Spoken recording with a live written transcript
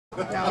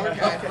No, we're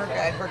good. We're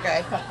good. We're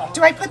good.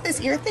 Do I put this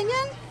ear thing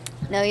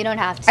in? No, you don't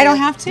have to. I don't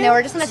have to? No,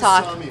 we're just going to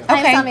talk. Okay.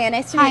 Hi, Samia.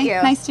 Nice to meet you.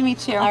 Nice to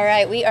meet you. All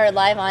right, we are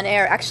live on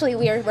air. Actually,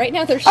 we are right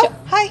now.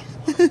 Hi.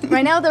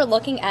 Right now, they're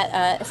looking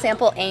at a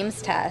sample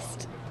Ames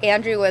test.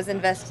 Andrew was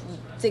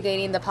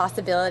investigating the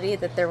possibility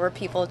that there were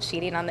people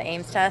cheating on the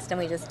Ames test, and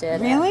we just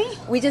did. Really?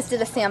 We just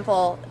did a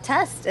sample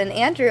test, and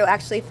Andrew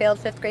actually failed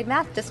 5th grade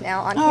math just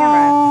now on camera.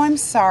 Oh, I'm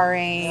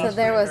sorry. So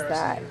there was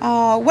that.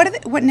 Oh, what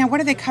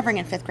are they covering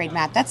in 5th grade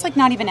math? That's like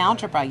not even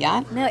algebra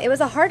yet. No, it was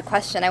a hard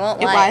question. I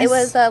won't lie. It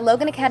was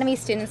Logan Academy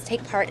students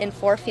take part in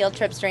 4 field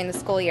trips during the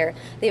school year.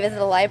 They visit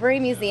a library,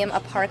 museum, a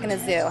park, and a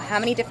zoo. How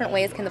many different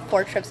ways can the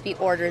 4 trips be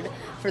ordered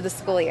for the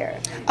school year?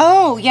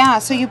 Oh, yeah.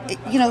 So you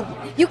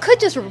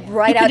could just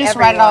write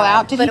it all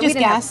out. Did he just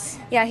guess?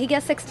 Yeah, he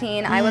guessed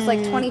 16. I was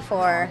like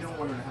 24.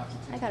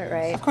 I got it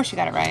right. Of course you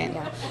got it right.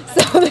 Yeah.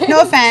 So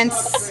no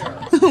offense.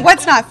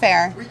 What's not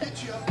fair? We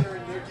get you up there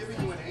and they're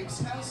giving you an Ames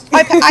test?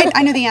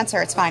 I know the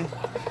answer. It's fine.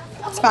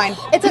 It's fine.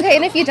 It's okay,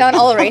 and if you don't,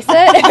 I'll erase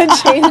it and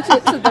change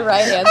it to the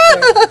right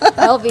answer.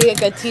 I'll be a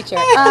good teacher.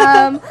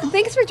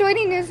 Thanks for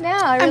joining News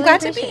Now. I'm glad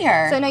to be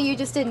here. So I know you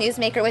just did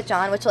Newsmaker with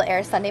John, which will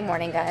air Sunday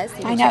morning, guys.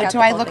 I know. Do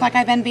I look like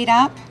I've been beat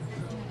up?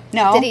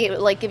 No. Did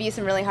he give you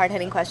some really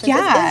hard-hitting questions?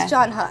 Yeah. It's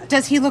John Huck.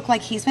 Does he look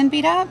like he's been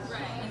beat up?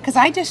 Because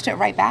I dished it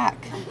right back.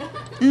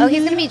 Oh, he's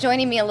going to be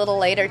joining me a little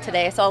later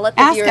today, so I'll let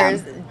the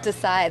viewers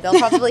decide. They'll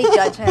probably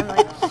judge him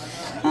like,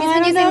 he's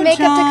been using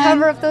makeup to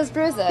cover up those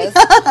bruises.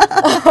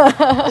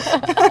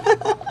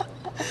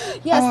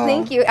 Yes,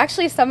 thank you.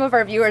 Actually, some of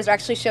our viewers are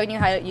actually showing you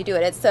how you do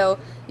it. It's so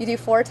you do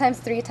 4 times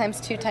 3 times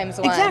 2 times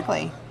 1.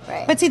 Exactly.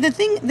 Right. But see, the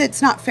thing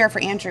that's not fair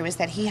for Andrew is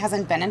that he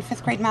hasn't been in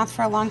 5th grade math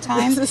for a long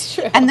time. This is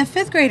true. And the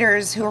 5th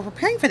graders who are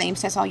preparing for the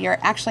Ames test all year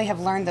actually have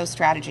learned those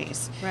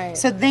strategies. Right.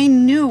 So they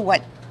knew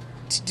what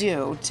to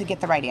do to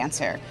get the right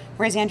answer,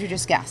 whereas Andrew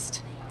just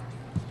guessed.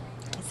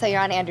 So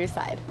you're on Andrew's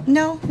side.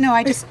 No,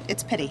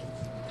 it's pity.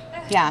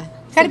 Yeah.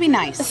 Gotta be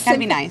nice. Gotta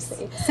be nice.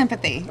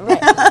 Sympathy.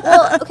 Right.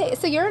 Well, okay,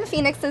 so you're in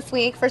Phoenix this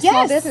week for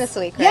Small Business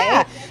Week, right?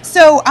 Yeah.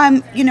 So,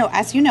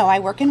 as you know, I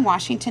work in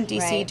Washington,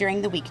 D.C. Right.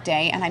 during the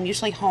weekday, and I'm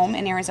usually home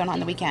in Arizona on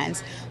the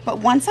weekends. But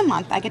once a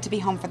month, I get to be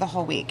home for the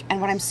whole week.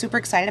 And what I'm super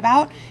excited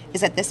about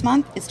is that this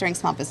month it's during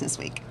Small Business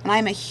Week. And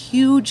I'm a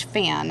huge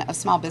fan of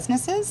small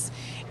businesses.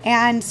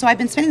 And so I've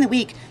been spending the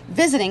week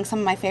visiting some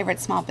of my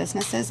favorite small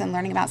businesses and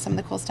learning about some of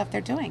the cool stuff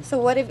they're doing.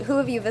 So who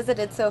have you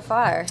visited so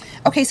far?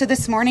 Okay, so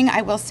this morning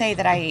I will say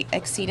that I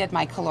exceeded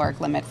my caloric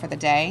limit for the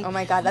day. Oh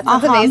my God, that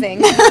sounds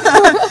amazing.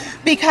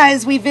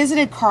 Because we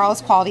visited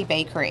Carl's Quality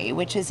Bakery,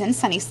 which is in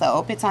Sunny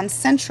Slope. It's on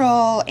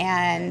Central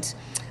and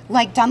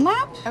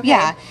Dunlap. Okay.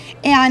 Yeah.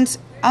 And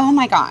oh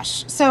my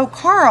gosh. So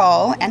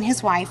Carl and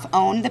his wife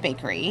own the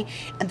bakery.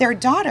 Their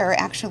daughter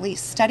actually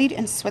studied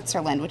in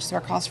Switzerland, which is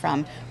where Carl's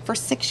from, for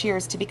 6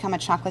 years to become a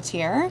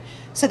chocolatier.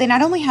 So they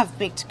not only have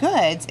baked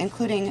goods,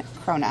 including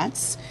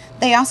cronuts,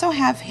 they also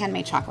have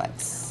handmade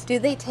chocolates. Do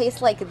they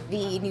taste like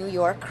the New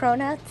York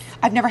cronuts?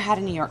 I've never had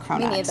a New York cronut.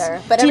 Me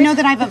neither. But do you know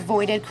that I've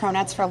avoided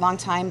cronuts for a long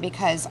time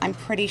because I'm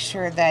pretty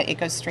sure that it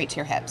goes straight to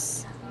your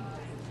hips?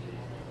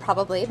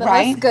 Probably, but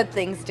right? most good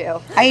things do.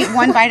 I ate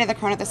one bite of the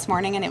cronut this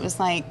morning and it was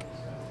like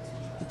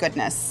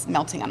goodness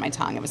melting on my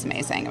tongue. It was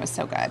amazing. It was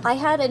so good. I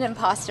had an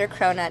imposter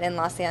cronut in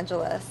Los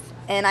Angeles.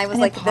 And I was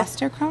an like,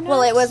 imposter cronut?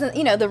 Well, it wasn't,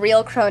 the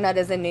real cronut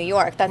is in New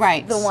York. That's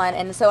right. the one.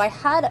 And so I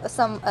had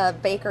some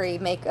bakery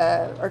make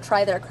or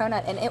try their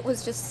cronut, and it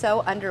was just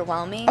so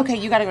underwhelming. Okay,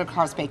 you got to go to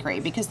Carl's Bakery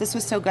because this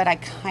was so good. I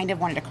kind of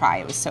wanted to cry.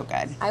 It was so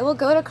good. I will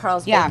go to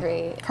Carl's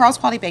Bakery. Carl's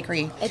Quality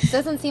Bakery. It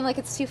doesn't seem like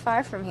it's too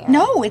far from here.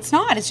 No, it's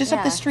not. It's just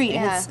up the street.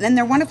 Yeah. And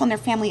they're wonderful, and they're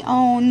family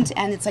owned,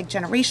 and it's like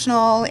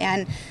generational,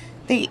 and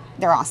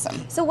they're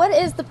awesome. So what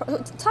is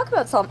talk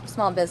about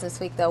Small Business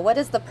Week, though. What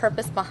is the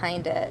purpose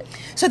behind it?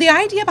 So the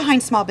idea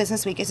behind Small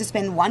Business Week is to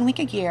spend 1 week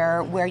a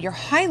year where you're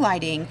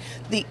highlighting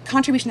the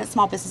contribution that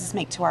small businesses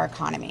make to our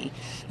economy.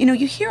 You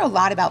hear a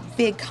lot about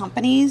big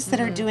companies that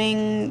are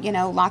doing,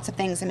 lots of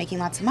things and making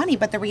lots of money,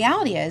 but the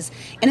reality is,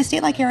 in a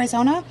state like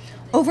Arizona,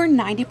 over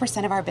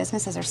 90% of our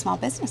businesses are small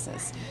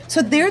businesses.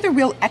 So they're the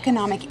real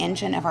economic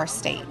engine of our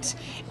state.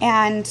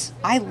 And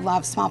I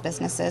love small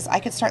businesses.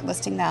 I could start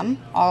listing them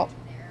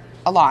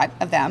a lot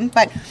of them,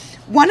 but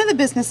one of the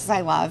businesses I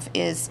love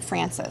is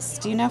Francis.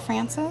 Do you know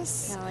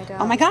Francis? No, I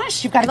don't. Oh my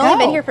gosh, you've got to go. I've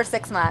only been here for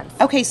 6 months.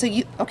 Okay,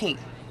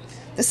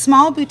 the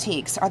small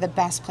boutiques are the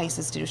best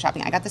places to do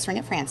shopping. I got this ring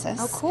at Francis.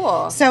 Oh,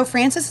 cool. So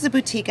Francis is a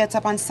boutique. It's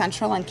up on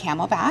Central and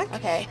Camelback.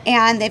 Okay.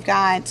 And they've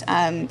got,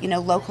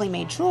 locally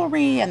made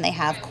jewelry, and they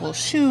have cool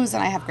shoes,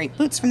 and I have great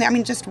boots from there. I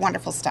mean, just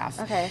wonderful stuff.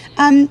 Okay.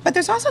 But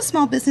there's also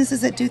small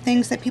businesses that do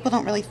things that people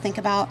don't really think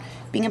about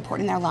being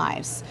important in their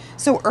lives.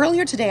 So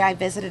earlier today, I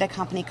visited a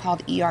company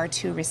called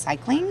ER2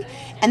 Recycling,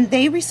 and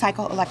they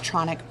recycle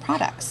electronic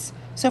products.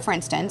 So for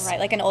instance, Right,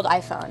 like an old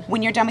iPhone.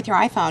 when you're done with your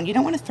iPhone, you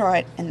don't want to throw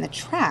it in the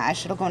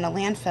trash. It'll go in a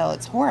landfill.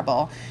 It's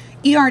horrible.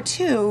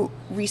 ER2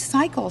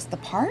 recycles the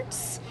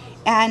parts,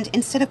 and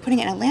instead of putting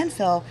it in a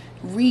landfill,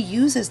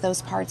 reuses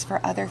those parts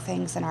for other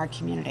things in our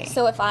community.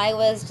 So if I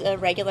was a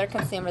regular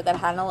consumer that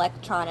had an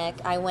electronic,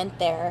 I went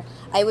there,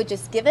 I would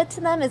just give it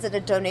to them? Is it a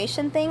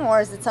donation thing,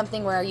 or is it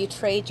something where you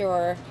trade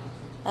your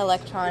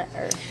electronic?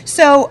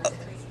 So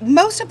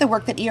most of the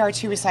work that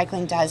ER2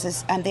 Recycling does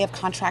is they have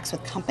contracts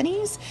with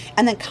companies,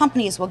 and then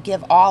companies will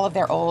give all of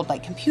their old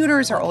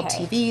computers or old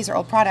TVs or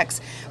old products.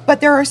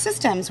 But there are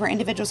systems where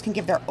individuals can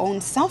give their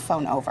own cell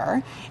phone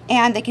over,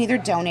 and they can either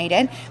donate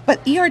it.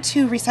 But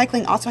ER2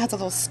 Recycling also has a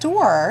little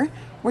store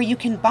where you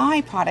can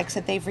buy products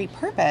that they've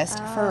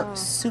repurposed for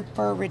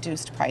super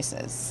reduced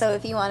prices. So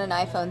if you want an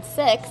iPhone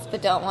 6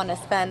 but don't want to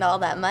spend all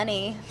that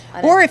money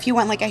on or if you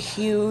want a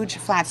huge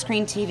flat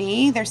screen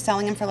TV, they're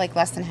selling them for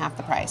less than half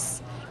the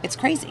price. It's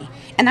crazy.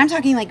 And I'm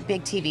talking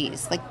big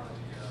TVs,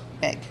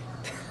 big.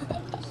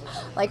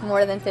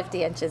 More than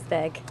 50 inches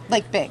big.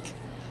 Big.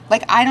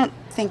 I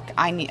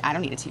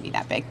don't need a TV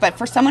that big, but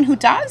for someone who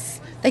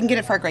does, they can get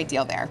it for a great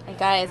deal there. Hey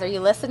guys, are you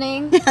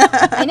listening?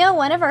 I know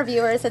one of our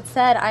viewers had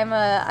said, I'm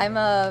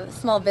a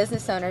small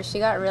business owner. She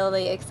got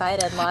really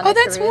excited, Lana. Oh,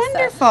 that's Caruso.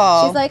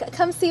 wonderful. She's like,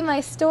 come see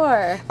my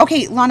store.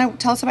 Okay, Lana,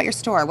 tell us about your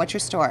store. What's your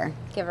store?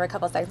 Give her a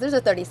couple seconds. There's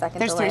a 30-second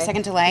delay. There's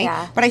 30-second delay?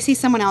 Yeah. But I see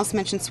someone else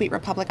mention Sweet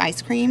Republic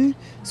ice cream.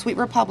 Sweet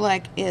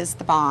Republic is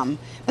the bomb.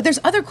 But there's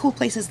other cool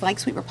places like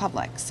Sweet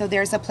Republic. So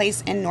there's a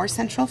place in North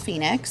Central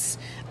Phoenix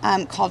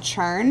called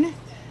Churn.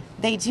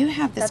 They do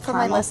have this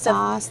caramel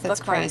sauce that's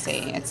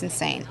crazy. It's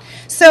insane.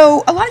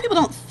 So a lot of people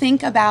don't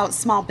think about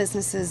small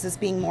businesses as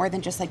being more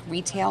than just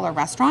retail or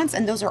restaurants,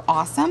 and those are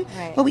awesome.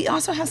 Right. But we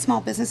also have small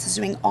businesses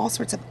doing all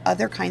sorts of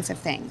other kinds of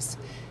things.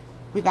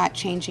 We've got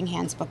Changing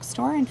Hands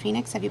Bookstore in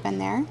Phoenix. Have you been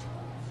there?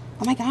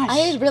 Oh my gosh.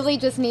 I really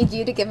just need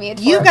you to give me a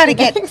tour. You got to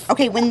get,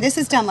 okay, when this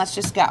is done, let's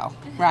just go,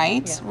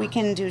 right? Yeah. We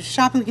can do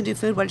shopping, we can do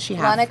food. What does she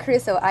have? Lana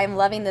Caruso, I'm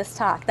loving this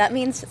talk. That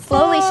means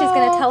slowly she's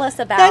going to tell us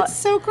about that's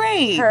so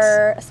great.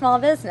 Her small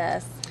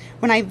business.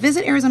 When I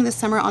visit Arizona this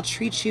summer, I'll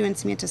treat you and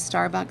Samia to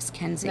Starbucks,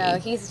 Kenzie. No,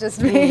 he's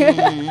just me.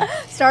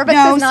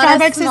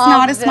 Starbucks is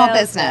not a small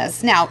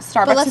business. Now,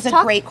 Starbucks is a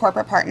great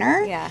corporate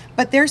partner. Yeah.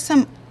 But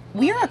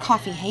we are a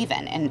coffee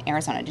haven in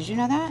Arizona. Did you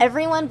know that?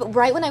 Everyone,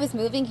 right when I was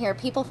moving here,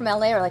 people from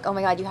LA are like, oh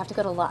my God, you have to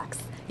go to Lux.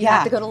 You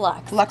have to go to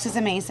Lux. Lux is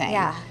amazing.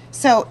 Yeah.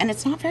 So, and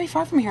it's not very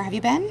far from here. Have you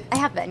been? I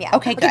have been, yeah.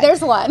 Okay, good.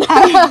 There's one.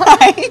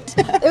 Right.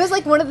 It was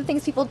one of the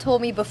things people told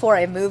me before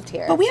I moved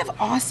here. But we have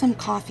awesome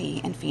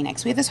coffee in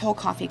Phoenix. We have this whole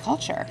coffee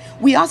culture.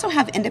 We also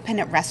have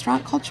independent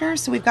restaurant culture.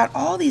 So we've got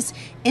all these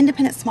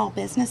independent small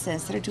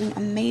businesses that are doing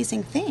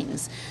amazing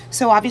things.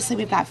 So obviously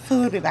we've got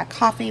food, we've got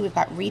coffee, we've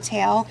got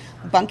retail.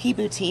 Bunky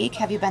Boutique.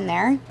 Have you been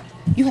there?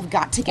 You have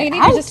got to get out.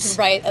 I need to just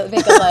make a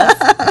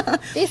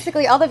list.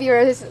 Basically, all the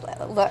viewers,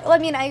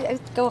 I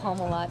go home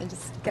a lot and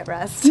just get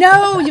rest.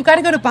 No, you've got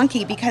to go to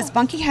Bunky because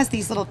Bunky has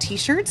these little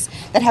T-shirts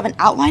that have an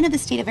outline of the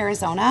state of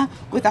Arizona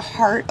with a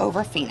heart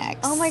over Phoenix.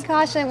 Oh my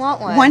gosh, I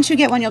want one. Once you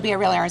get one, you'll be a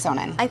real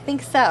Arizonan. I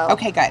think so.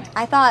 Okay, good.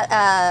 I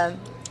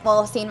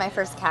thought, seeing my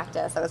first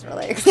cactus, I was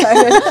really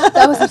excited.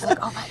 That was just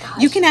oh my gosh.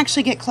 You can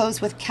actually get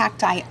clothes with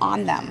cacti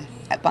on them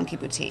at Bunky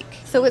Boutique.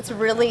 So it's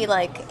really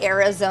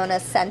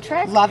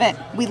Arizona-centric? Love it.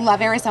 We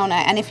love Arizona,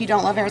 and if you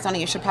don't love Arizona,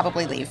 you should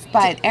probably leave.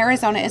 But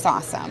Arizona is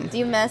awesome. Do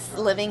you miss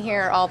living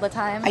here all the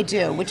time? I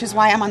do, which is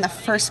why I'm on the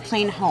first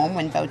plane home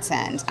when boats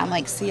end. I'm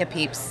like, see ya,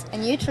 peeps.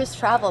 And you just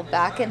travel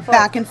back and forth?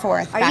 Back and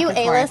forth. Are you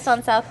A-list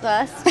on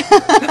Southwest?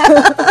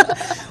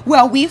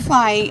 Well, we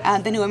fly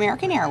the New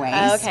American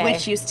Airways,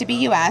 which used to be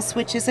U.S.,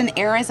 which is an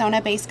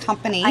Arizona-based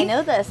company. I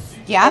know this.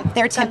 Yeah,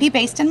 they're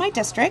Tempe-based in my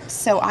district,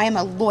 so I am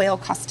a loyal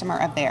customer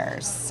of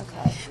theirs.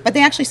 Okay. But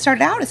they actually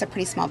started out as a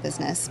pretty small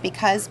business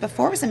because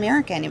before it was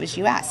American, it was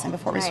U.S., and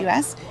before it was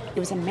U.S., it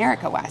was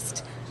America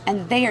West.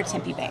 And they are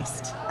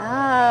Tempe-based.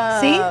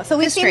 Oh. See? So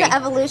we've seen the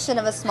evolution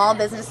of a small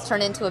business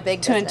turn into a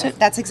big business.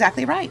 That's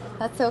exactly right.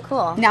 That's so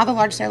cool. Now the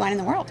largest airline in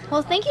the world.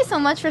 Well, thank you so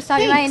much for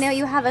stopping by. I know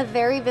you have a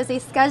very busy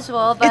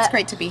schedule, but it's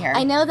great to be here.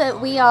 I know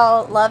that we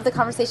all love the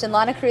conversation.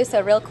 Lana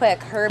Caruso, real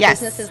quick, her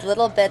business is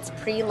Little Bits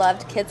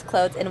Pre-Loved Kids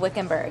Clothes in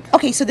Wickenburg.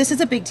 Okay, so this is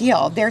a big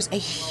deal. There's a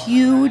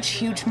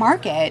huge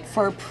market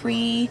for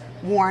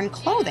pre-worn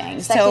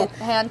clothing.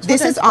 Second-hand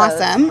this is clothes.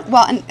 Awesome.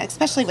 Well, and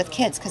especially with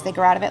kids because they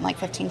grow out of it in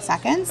 15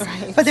 seconds.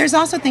 Right. But there's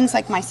also things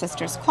like My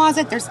Sister's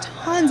Closet. There's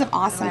tons of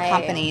awesome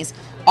companies,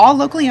 all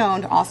locally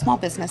owned, all small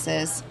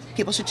businesses.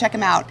 People should check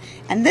them out.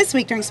 And this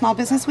week, during Small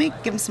Business Week,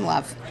 give them some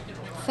love.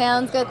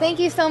 Sounds good. Thank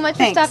you so much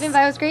for stopping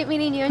by. It was great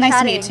meeting you and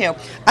chatting. Nice to meet you, too.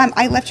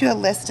 I left you a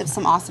list of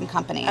some awesome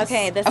companies.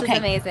 Okay, this is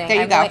amazing.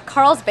 There you go.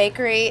 Carl's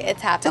Bakery,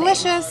 it's happening.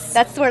 Delicious.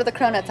 That's where the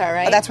cronuts are,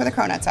 right? Oh, that's where the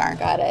cronuts are.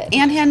 Got it.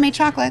 And handmade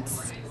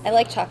chocolates. I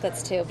like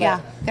chocolates, too. But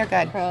yeah, they're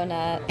good.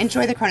 Cronut.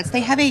 Enjoy the cronuts.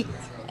 They have a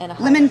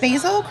lemon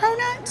basil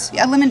cronut?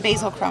 Yeah, a lemon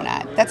basil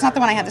cronut. That's not the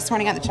one I had this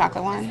morning. I had the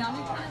chocolate one.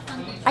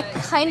 I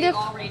kind of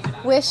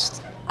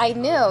wished I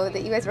knew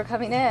that you guys were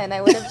coming in, I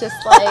would have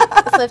just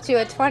like slipped you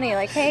a 20,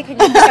 like, hey, can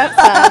you pick up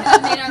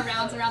some? Made our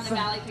rounds around the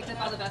valley, picked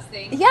up all the best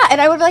things. Yeah, and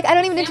I would be like, I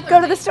don't even need to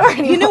go to the store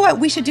anymore. You know what?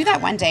 We should do that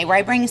one day, where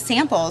I bring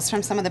samples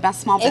from some of the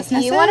best small businesses.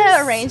 If you want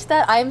to arrange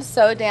that, I'm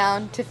so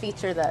down to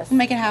feature this. We'll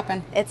make it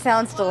happen. It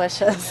sounds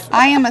delicious.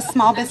 I am a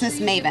small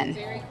business maven.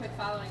 Very quick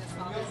following of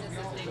small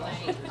businesses. They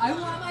like, I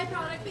want my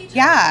product featured.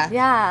 Yeah.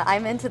 Yeah,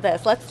 I'm into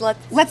this.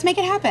 Let's make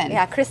it happen.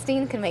 Yeah,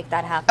 Christine can make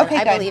that happen. Okay,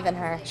 I good. believe in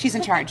her. She's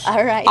in charge.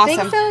 All right.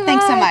 Awesome.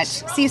 Thanks so much.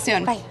 See you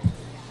soon. Bye.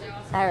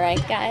 All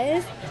right,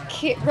 guys.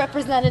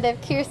 Representative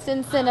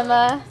Kyrsten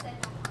Sinema.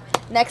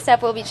 Next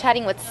up, we'll be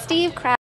chatting with Steve Kraft.